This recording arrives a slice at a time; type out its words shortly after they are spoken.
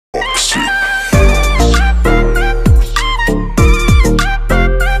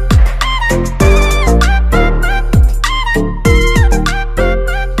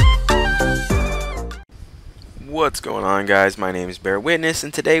What's going on, guys? My name is Bear Witness,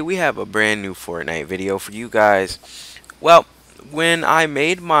 and today we have a brand new Fortnite video for you guys. Well, when I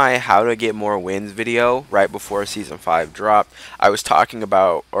made my how to get more wins video right before season 5 dropped, I was talking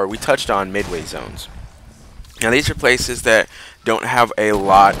about, or we touched on midway zones. Now these are places that don't have a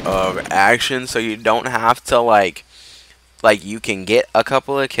lot of action, so you don't have to like you can get a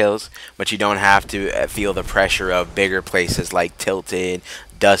couple of kills, but you don't have to feel the pressure of bigger places like Tilted,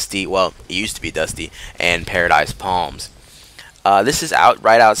 Dusty, well, it used to be Dusty, and Paradise Palms. This is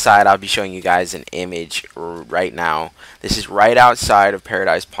right outside. I'll be showing you guys an image right now. This is right outside of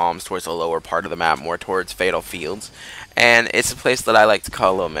Paradise Palms, towards the lower part of the map, more towards Fatal Fields. And it's a place that I like to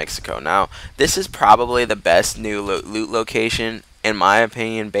call Little Mexico. Now, this is probably the best new loot location, in my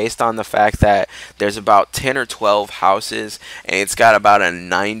opinion, based on the fact that there's about 10 or 12 houses, and it's got about a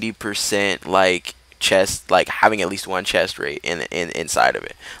 90% like chest, like having at least one chest rate inside of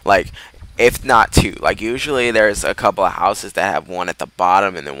it. Like, if not two. Like, usually there's a couple of houses that have one at the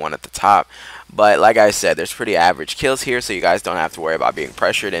bottom and then one at the top. But like I said, there's pretty average kills here, so you guys don't have to worry about being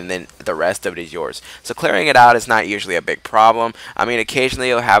pressured, and then the rest of it is yours. So clearing it out is not usually a big problem. I mean, occasionally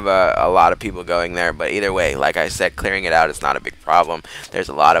you'll have a lot of people going there, but either way, like I said, clearing it out is not a big problem. There's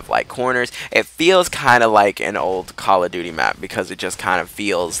a lot of like corners. It feels kind of like an old Call of Duty map, because it just kind of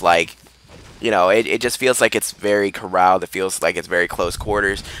feels like, you know, it just feels like it's very corralled. It feels like it's very close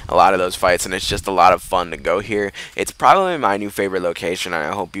quarters, a lot of those fights, and it's just a lot of fun to go here. It's probably my new favorite location, and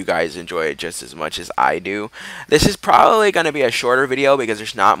I hope you guys enjoy it just as much as I do. This is probably going to be a shorter video because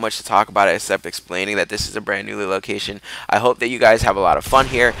there's not much to talk about it except explaining that this is a brand new location. I hope that you guys have a lot of fun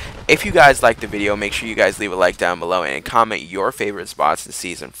here. If you guys like the video, make sure you guys leave a like down below and comment your favorite spots in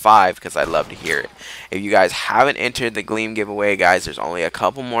Season 5, because I'd love to hear it. If you guys haven't entered the Gleam giveaway, guys, there's only a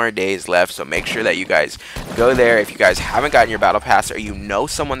couple more days left, so make sure that you guys go there. If you guys haven't gotten your battle pass, or you know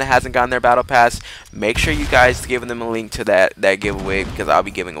someone that hasn't gotten their battle pass, make sure you guys give them a link to that giveaway, because I'll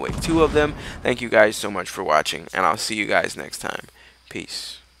be giving away 2 of them. Thank you guys so much for watching, and I'll see you guys next time.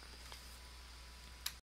 Peace.